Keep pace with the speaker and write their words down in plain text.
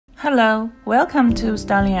Hello, welcome to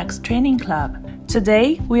StarlingX Training Club.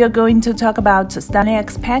 Today, we are going to talk about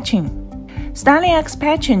StarlingX Patching. StarlingX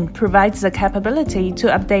Patching provides the capability to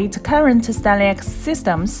update current StarlingX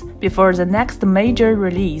systems before the next major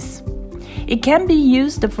release. It can be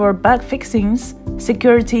used for bug fixings,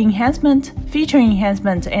 security enhancement, feature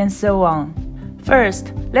enhancement, and so on.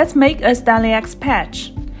 First, let's make a StarlingX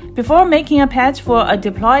patch. Before making a patch for a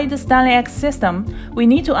deployed StarlingX system, we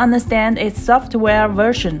need to understand its software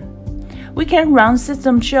version. We can run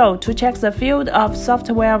system show to check the field of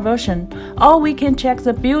software version, or we can check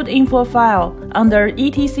the build info file under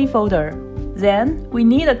etc folder. Then, we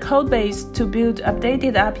need a codebase to build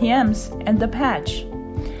updated RPMs and the patch.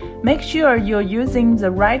 Make sure you're using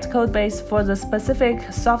the right codebase for the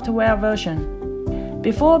specific software version.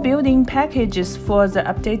 Before building packages for the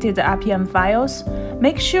updated RPM files,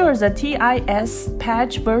 make sure the TIS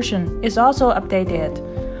patch version is also updated.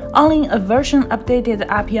 Only a version updated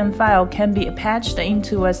RPM file can be patched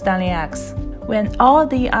into a StarlingX. When all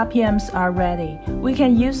the RPMs are ready, we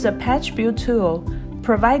can use the patch build tool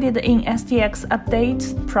provided in STX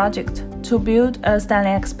Update project to build a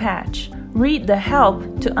StarlingX patch. Read the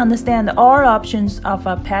help to understand all options of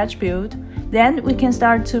a patch build. Then we can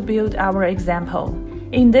start to build our example.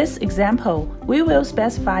 In this example, we will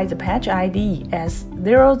specify the patch ID as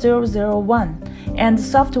 0001 and the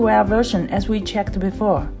software version as we checked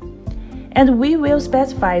before. And we will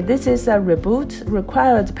specify this is a reboot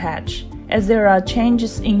required patch, as there are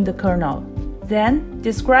changes in the kernel. Then,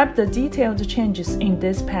 describe the detailed changes in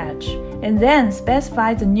this patch, and then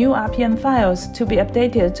specify the new RPM files to be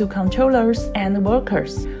updated to controllers and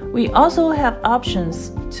workers. We also have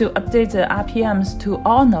options to update the RPMs to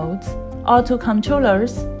all nodes, or to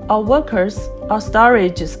controllers, or workers, or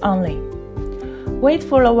storages only. Wait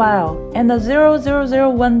for a while, and the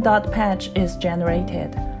 0001.patch is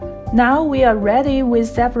generated. Now we are ready with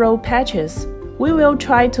several patches. We will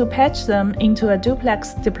try to patch them into a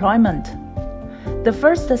duplex deployment. The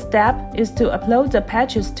first step is to upload the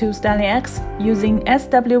patches to StarlingX using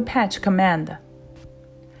SW Patch command.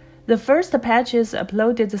 The first patch is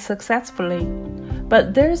uploaded successfully,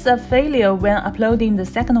 but there's a failure when uploading the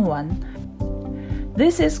second one.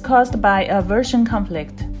 This is caused by a version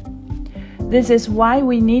conflict. This is why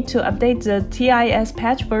we need to update the TIS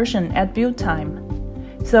patch version at build time.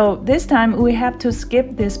 So this time we have to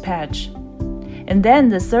skip this patch. And then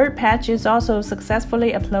the third patch is also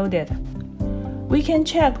successfully uploaded. We can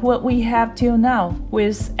check what we have till now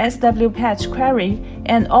with SW Patch query,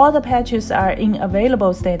 and all the patches are in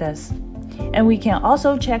available status. And we can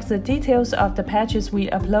also check the details of the patches we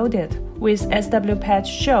uploaded with SW Patch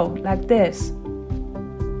show like this.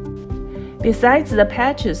 Besides the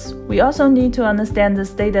patches, we also need to understand the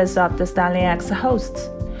status of the StarlingX hosts.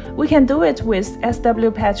 We can do it with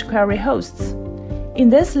SW Patch query hosts. In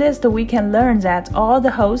this list, we can learn that all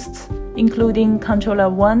the hosts, including controller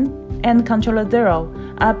 1 and controller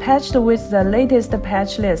 0, are patched with the latest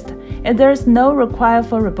patch list, and there is no require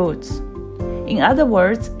for reboots. In other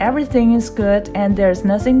words, everything is good and there is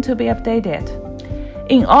nothing to be updated.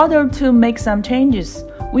 In order to make some changes,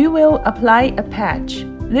 we will apply a patch.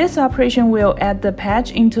 This operation will add the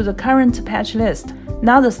patch into the current patch list.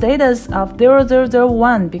 Now the status of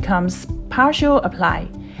 0001 becomes partial apply,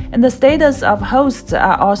 and the status of hosts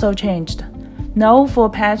are also changed. No for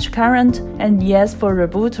patch current and yes for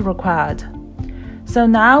reboot required. So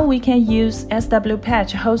now we can use SW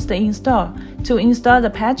Patch host install to install the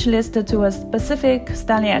patch list to a specific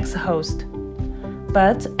StarlingX host.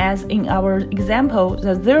 But as in our example,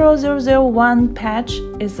 the 0001 patch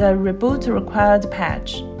is a reboot required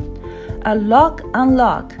patch. A log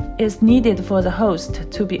unlock is needed for the host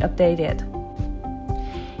to be updated.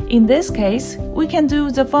 In this case, we can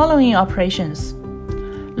do the following operations.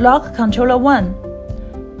 Log controller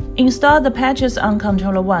 1. Install the patches on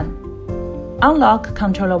controller 1. Unlock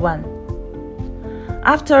controller 1.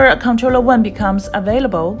 After controller 1 becomes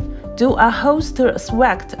available, do a host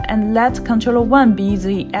select and let controller 1 be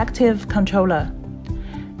the active controller.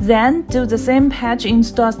 Then do the same patch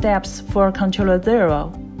install steps for controller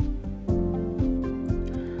 0.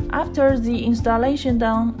 After the installation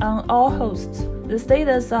done on all hosts, the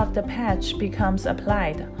status of the patch becomes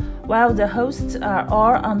applied, while the hosts are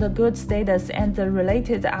all on the good status and the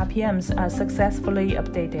related RPMs are successfully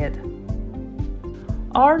updated.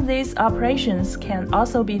 All these operations can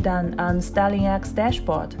also be done on StarlingX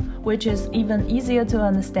dashboard, which is even easier to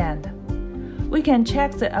understand. We can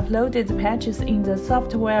check the uploaded patches in the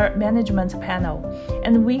software management panel,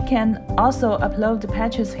 and we can also upload the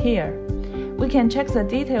patches here. We can check the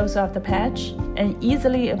details of the patch and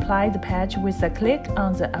easily apply the patch with a click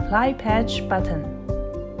on the Apply Patch button.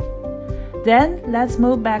 Then let's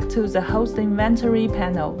move back to the host inventory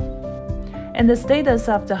panel. And the status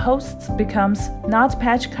of the hosts becomes not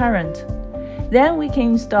patch current. Then we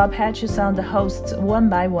can install patches on the hosts one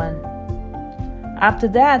by one. After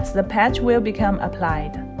that, the patch will become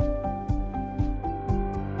applied.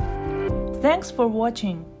 Thanks for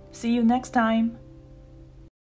watching. See you next time.